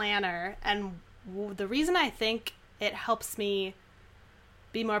my planner, and the reason I think it helps me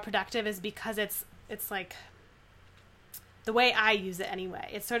be more productive is because it's like the way I use it anyway.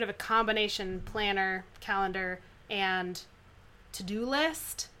 It's sort of a combination planner, calendar, and to-do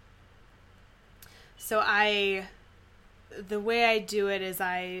list. So the way I do it is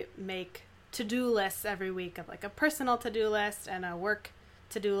I make to-do lists every week of like a personal to-do list and a work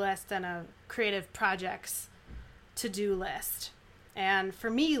to-do list and a creative projects to-do list. And for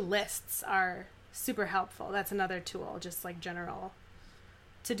me, lists are super helpful. That's another tool, just like general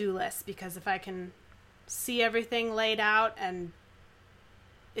to-do lists, because if I can see everything laid out, and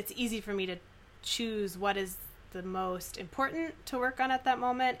it's easy for me to choose what is the most important to work on at that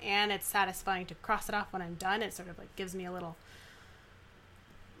moment, and it's satisfying to cross it off when I'm done. It sort of like gives me a little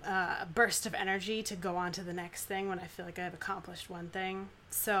burst of energy to go on to the next thing when I feel like I've accomplished one thing.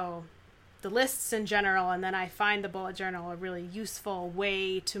 So the lists in general, and then I find the bullet journal a really useful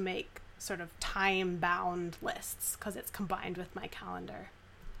way to make sort of time-bound lists because it's combined with my calendar.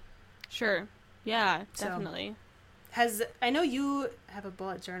 Sure. Yeah, So- definitely. I know you have a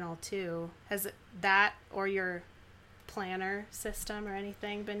bullet journal too. Has that or your planner system or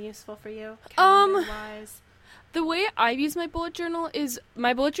anything been useful for you, calendar-wise? The way I've used my bullet journal is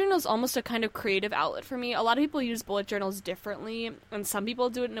almost a kind of creative outlet for me. A lot of people use bullet journals differently, and some people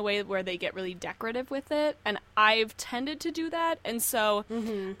do it in a way where they get really decorative with it, and I've tended to do that. And so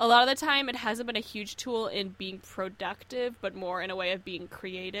a lot of the time it hasn't been a huge tool in being productive, but more in a way of being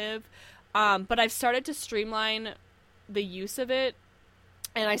creative. But I've started to streamline the use of it,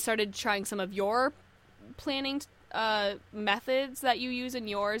 and I started trying some of your planning methods that you use in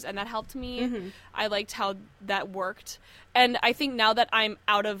yours, and that helped me. I liked how that worked, and I think now that I'm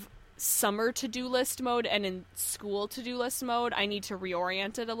out of summer to-do list mode and in school to-do list mode, I need to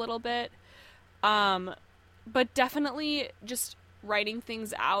reorient it a little bit. But definitely just writing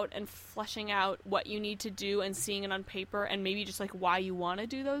things out and fleshing out what you need to do and seeing it on paper, and maybe just like why you want to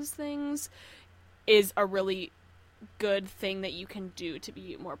do those things, is a really good thing that you can do to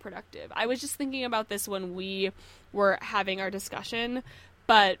be more productive. I was just thinking about this when we were having our discussion,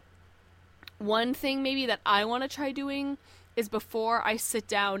 but one thing maybe that I want to try doing is before I sit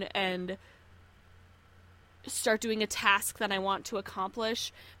down and start doing a task that I want to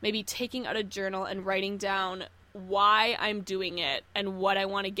accomplish, maybe taking out a journal and writing down why I'm doing it and what I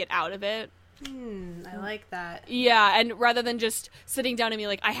want to get out of it. I like that. Yeah, and rather than just sitting down and being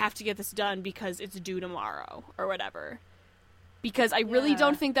like, I have to get this done because it's due tomorrow or whatever. Because I really Yeah.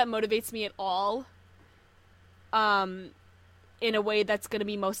 don't think that motivates me at all. in a way that's going to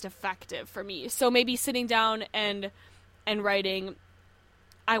be most effective for me. So maybe sitting down and writing,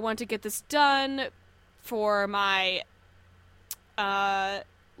 I want to get this done for my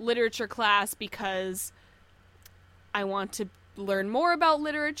literature class because I want to learn more about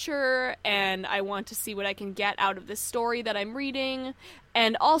literature and I want to see what I can get out of this story that I'm reading.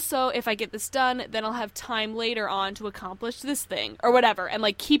 And also, if I get this done, then I'll have time later on to accomplish this thing or whatever. And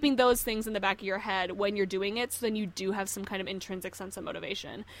like keeping those things in the back of your head when you're doing it, so then you do have some kind of intrinsic sense of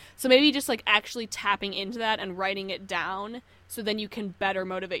motivation. So maybe just like actually tapping into that and writing it down, so then you can better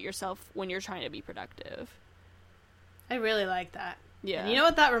motivate yourself when you're trying to be productive. I really like that. Yeah. And you know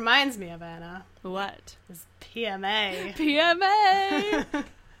what that reminds me of, Anna? What? Is PMA. PMA!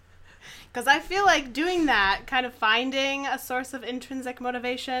 Because I feel like doing that, kind of finding a source of intrinsic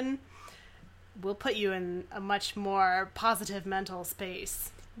motivation, will put you in a much more positive mental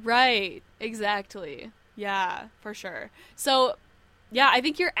space. Right. Exactly. Yeah, for sure. So, yeah, I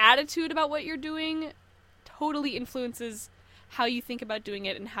think your attitude about what you're doing totally influences how you think about doing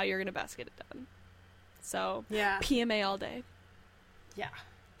it and how you're going to best get it done. So, yeah. PMA all day. Yeah,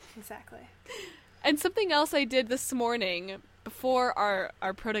 exactly. And something else I did this morning before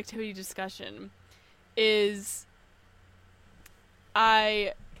our productivity discussion is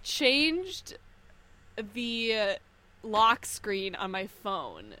I changed the lock screen on my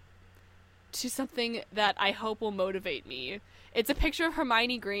phone to something that I hope will motivate me. It's a picture of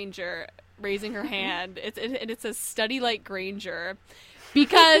Hermione Granger raising her hand. It says "Study like Granger."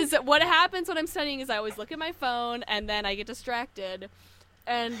 Because what happens when I'm studying is I always look at my phone and then I get distracted.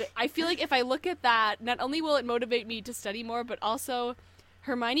 And I feel like if I look at that, not only will it motivate me to study more, but also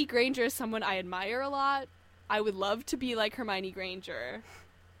Hermione Granger is someone I admire a lot. I would love to be like Hermione Granger.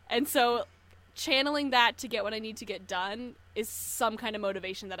 And so channeling that to get what I need to get done is some kind of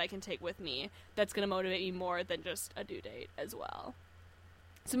motivation that I can take with me that's going to motivate me more than just a due date as well.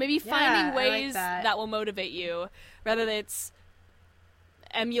 So maybe finding ways that will motivate you, whether it's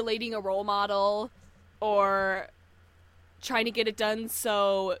emulating a role model or trying to get it done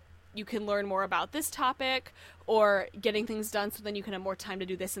so you can learn more about this topic, or getting things done so then you can have more time to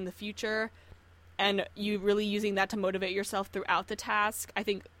do this in the future, and you really using that to motivate yourself throughout the task. I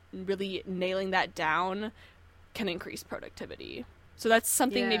think really nailing that down can increase productivity. So that's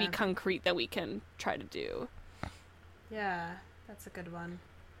something maybe concrete that we can try to do. Yeah, that's a good one.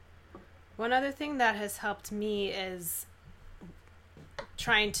 One other thing that has helped me is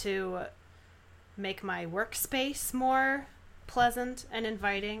trying to make my workspace more pleasant and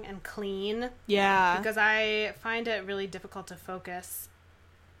inviting and clean. Yeah. Because I find it really difficult to focus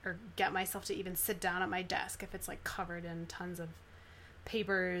or get myself to even sit down at my desk if it's like covered in tons of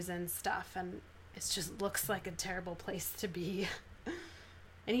papers and stuff, and it just looks like a terrible place to be.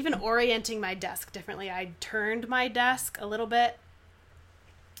 And even orienting my desk differently. I turned my desk a little bit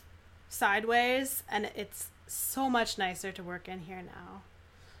sideways, and it's so much nicer to work in here now.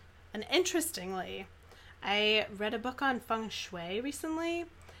 And interestingly, I read a book on feng shui recently,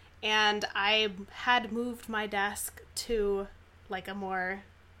 and I had moved my desk to like a more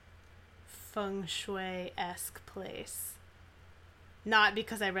feng shui-esque place. Not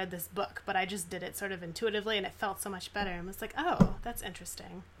because I read this book, but I just did it sort of intuitively, and it felt so much better. And was like, oh, that's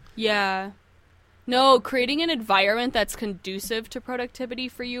interesting. Yeah. No, creating an environment that's conducive to productivity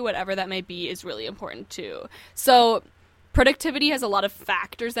for you, whatever that may be, is really important too. So productivity has a lot of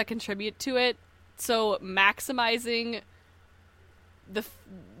factors that contribute to it. So maximizing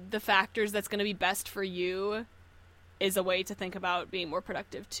the factors that's going to be best for you is a way to think about being more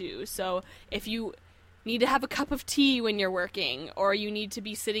productive too. So if you need to have a cup of tea when you're working, or you need to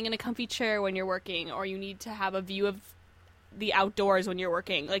be sitting in a comfy chair when you're working, or you need to have a view of the outdoors when you're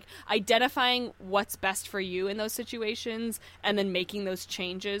working, like identifying what's best for you in those situations and then making those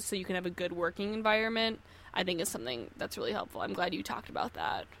changes so you can have a good working environment, I think is something that's really helpful. I'm glad you talked about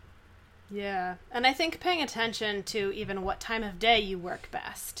that. Yeah. And I think paying attention to even what time of day you work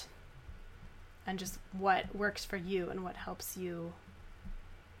best and just what works for you and what helps you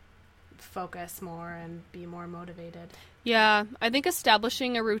focus more and be more motivated. Yeah, I think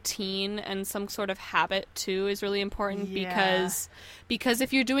establishing a routine and some sort of habit too is really important, because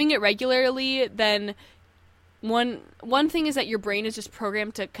if you're doing it regularly, then one thing is that your brain is just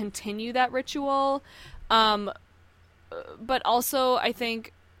programmed to continue that ritual, but also I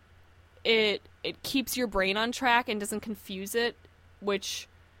think it keeps your brain on track and doesn't confuse it, which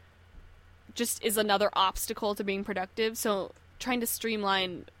just is another obstacle to being productive. So trying to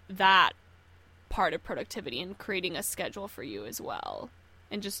streamline that part of productivity and creating a schedule for you as well.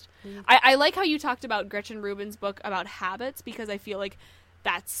 And just I like how you talked about Gretchen Rubin's book about habits, because I feel like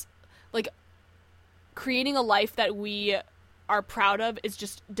that's like creating a life that we are proud of is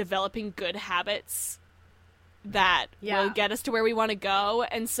just developing good habits that will get us to where we want to go.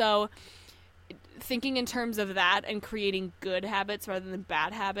 And so thinking in terms of that and creating good habits rather than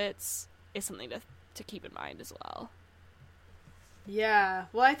bad habits is something to keep in mind as well. Yeah.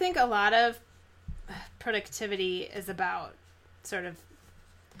 Well, I think a lot of productivity is about sort of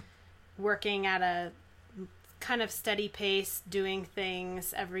working at a kind of steady pace, doing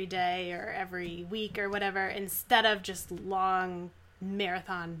things every day or every week or whatever, instead of just long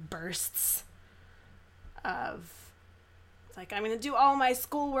marathon bursts of, like, I'm going to do all my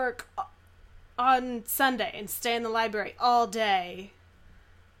schoolwork on Sunday and stay in the library all day.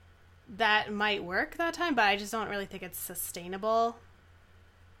 That might work that time, but I just don't really think it's sustainable.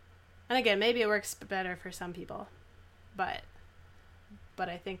 And again, maybe it works better for some people, but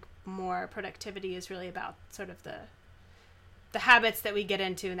I think more productivity is really about sort of the habits that we get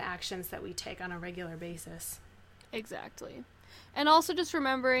into and the actions that we take on a regular basis. Exactly. And also just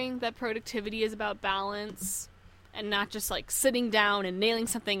remembering that productivity is about balance and not just like sitting down and nailing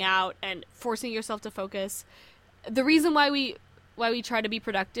something out and forcing yourself to focus. The reason why we try to be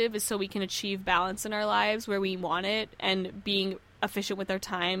productive is so we can achieve balance in our lives where we want it, and being efficient with our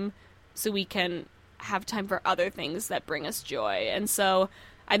time so we can have time for other things that bring us joy. And so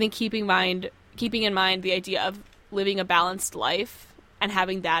I think keeping in mind the idea of living a balanced life and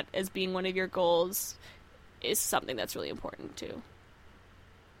having that as being one of your goals is something that's really important too.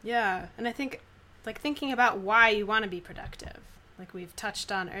 Yeah, and I think, like, thinking about why you want to be productive, like we've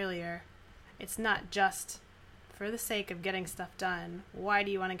touched on earlier, it's not just for the sake of getting stuff done. Why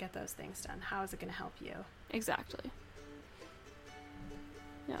do you want to get those things done? How is it going to help you? Exactly.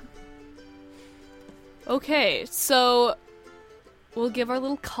 Yeah. Okay, so we'll give our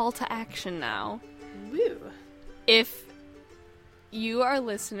little call to action now. Woo! If you, our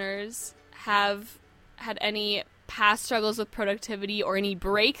listeners, have had any past struggles with productivity or any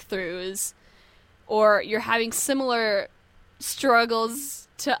breakthroughs, or you're having similar struggles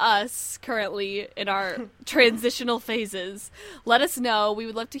to us currently in our transitional phases, let us know. We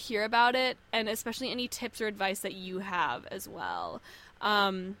would love to hear about it, and especially any tips or advice that you have as well.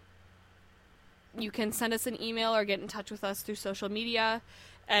 You can send us an email or get in touch with us through social media,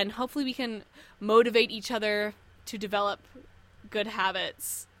 and hopefully we can motivate each other to develop good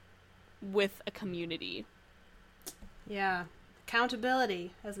habits with a community. Yeah.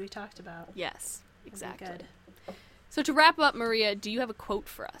 Accountability, as we talked about. Yes, exactly. Good. So to wrap up, Maria, do you have a quote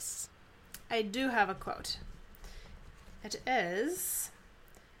for us? I do have a quote. It is,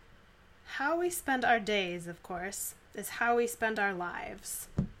 "How we spend our days, of course, is how we spend our lives."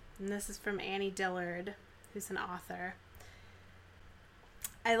 And this is from Annie Dillard, who's an author.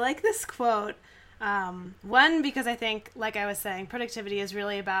 I like this quote. One, because I think, like I was saying, productivity is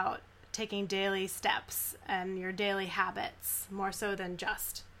really about taking daily steps and your daily habits, more so than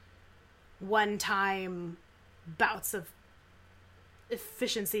just one-time bouts of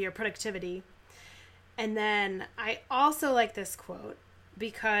efficiency or productivity. And then I also like this quote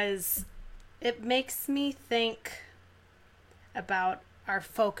because it makes me think about our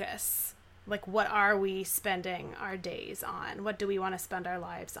focus. Like, what are we spending our days on? What do we want to spend our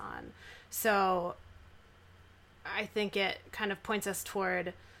lives on? So I think it kind of points us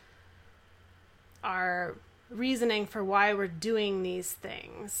toward our reasoning for why we're doing these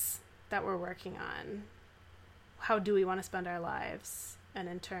things that we're working on. How do we want to spend our lives? And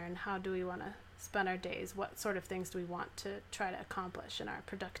in turn, how do we want to spend our days? What sort of things do we want to try to accomplish in our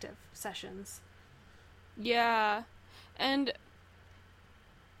productive sessions? Yeah. And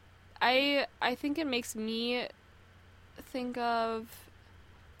I think it makes me think of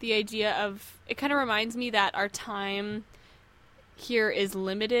the idea of, it kind of reminds me that our time here is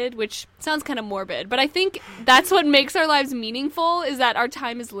limited, which sounds kind of morbid, but I think that's what makes our lives meaningful, is that our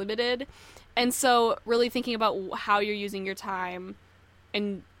time is limited. And so really thinking about how you're using your time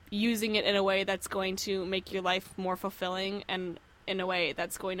and using it in a way that's going to make your life more fulfilling and in a way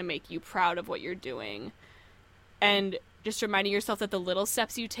that's going to make you proud of what you're doing. And just reminding yourself that the little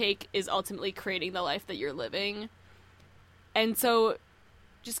steps you take is ultimately creating the life that you're living. And so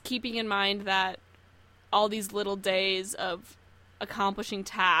just keeping in mind that all these little days of accomplishing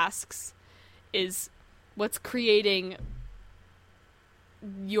tasks is what's creating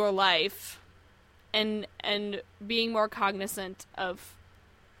your life, and being more cognizant of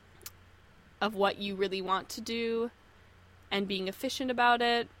what you really want to do and being efficient about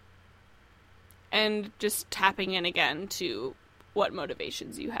it, and just tapping in again to what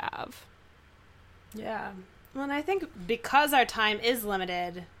motivations you have. Yeah. Well, and I think because our time is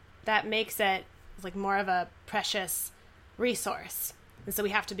limited, that makes it like more of a precious resource. And so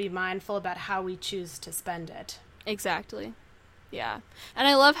we have to be mindful about how we choose to spend it. Exactly. Yeah. And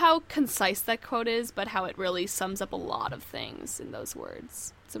I love how concise that quote is, but how it really sums up a lot of things in those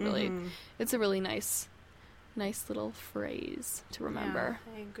words. It's a really nice little phrase to remember.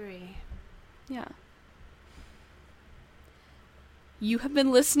 Yeah, I agree. Yeah. You have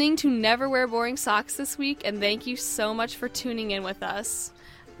been listening to Never Wear Boring Socks this week, and thank you so much for tuning in with us.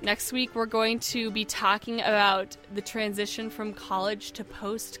 Next week, we're going to be talking about the transition from college to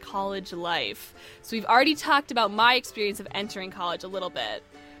post-college life. So we've already talked about my experience of entering college a little bit,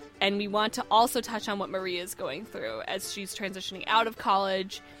 and we want to also touch on what Maria is going through as she's transitioning out of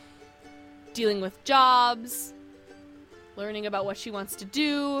college, dealing with jobs, learning about what she wants to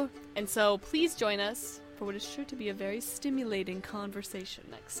do. And so please join us for what is sure to be a very stimulating conversation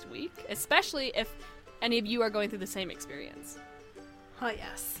next week, especially if any of you are going through the same experience. Oh,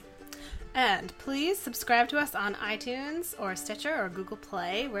 yes. And please subscribe to us on iTunes or Stitcher or Google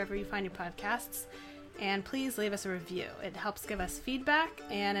Play, wherever you find your podcasts. And please leave us a review. It helps give us feedback,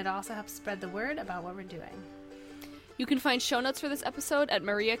 and it also helps spread the word about what we're doing. You can find show notes for this episode at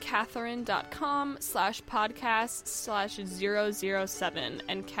mariacatherine.com/podcast/007.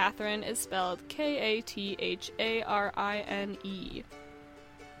 And Catherine is spelled Katharine.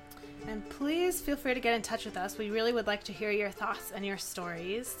 And please feel free to get in touch with us. We really would like to hear your thoughts and your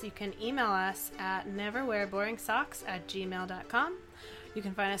stories. You can email us at neverwearboringsocks@gmail.com. You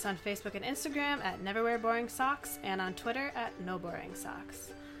can find us on Facebook and Instagram at neverwearboringsocks and on Twitter at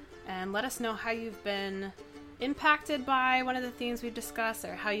noboringsocks. And let us know how you've been impacted by one of the themes we've discussed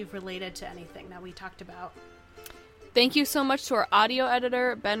or how you've related to anything that we talked about. Thank you so much to our audio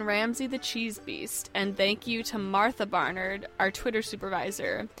editor, Ben Ramsey, the Cheese Beast, and thank you to Martha Barnard, our Twitter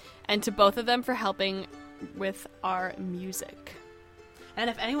supervisor, and to both of them for helping with our music. And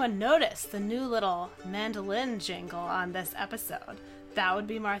if anyone noticed the new little mandolin jingle on this episode, that would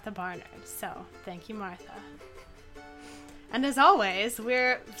be Martha Barnard. So, thank you, Martha. And as always,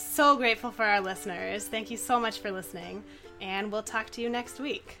 we're so grateful for our listeners. Thank you so much for listening, and we'll talk to you next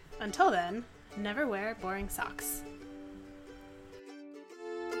week. Until then, never wear boring socks.